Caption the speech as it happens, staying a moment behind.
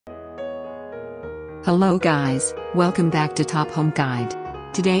Hello guys, welcome back to Top Home Guide.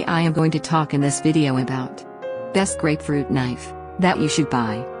 Today I am going to talk in this video about best grapefruit knife that you should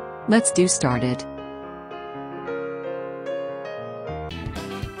buy. Let's do started.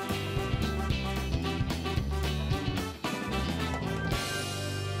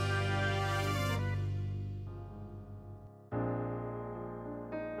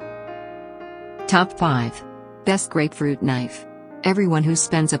 Top 5. Best grapefruit knife. Everyone who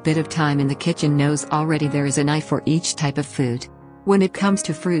spends a bit of time in the kitchen knows already there is a knife for each type of food. When it comes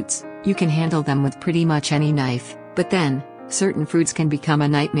to fruits, you can handle them with pretty much any knife, but then, certain fruits can become a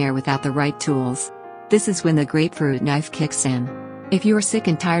nightmare without the right tools. This is when the grapefruit knife kicks in. If you are sick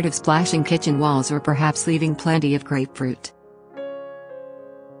and tired of splashing kitchen walls or perhaps leaving plenty of grapefruit.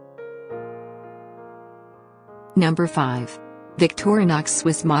 Number 5. Victorinox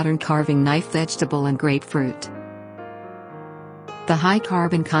Swiss Modern Carving Knife Vegetable and Grapefruit. The high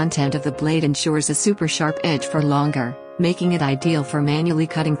carbon content of the blade ensures a super sharp edge for longer, making it ideal for manually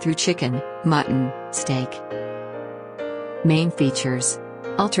cutting through chicken, mutton, steak. Main features: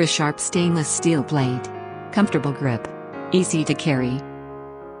 ultra sharp stainless steel blade, comfortable grip, easy to carry.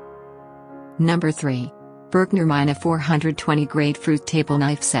 Number 3. Bergner Mina 420 Grapefruit Table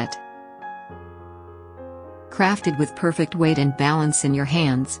Knife Set. Crafted with perfect weight and balance in your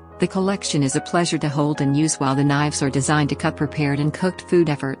hands, the collection is a pleasure to hold and use while the knives are designed to cut prepared and cooked food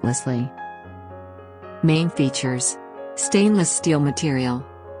effortlessly. Main features: stainless steel material,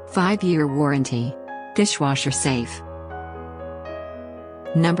 5-year warranty, dishwasher safe.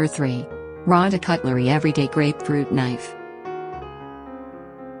 Number 3. Ronda Cutlery Everyday Grapefruit Knife.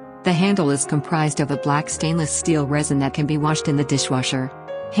 The handle is comprised of a black stainless steel resin that can be washed in the dishwasher.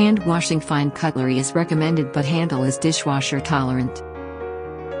 Hand washing fine cutlery is recommended, but handle is dishwasher tolerant.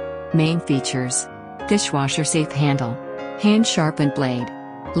 Main features: dishwasher safe handle, hand sharpened blade,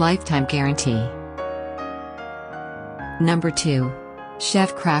 lifetime guarantee. Number 2.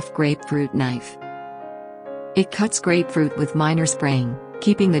 Chef Craft Grapefruit Knife. It cuts grapefruit with minor spraying,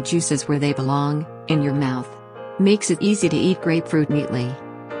 keeping the juices where they belong, in your mouth. Makes it easy to eat grapefruit neatly.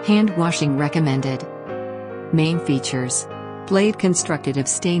 Hand washing recommended. Main features: blade constructed of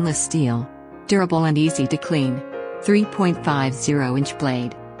stainless steel, durable and easy to clean, 3.50-inch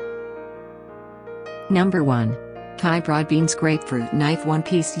blade. Number 1. Thai Broad Beans Grapefruit Knife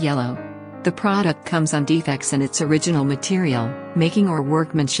One-Piece Yellow. The product comes on defects in its original material, making or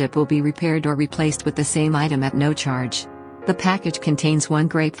workmanship will be repaired or replaced with the same item at no charge. The package contains one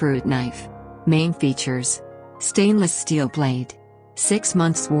grapefruit knife. Main features: stainless steel blade, 6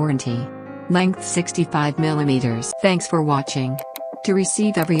 months warranty, length 65 mm. Thanks for watching. To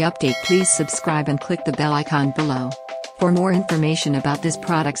receive every update, please subscribe and click the bell icon below. For more information about this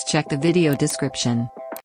products, check the video description.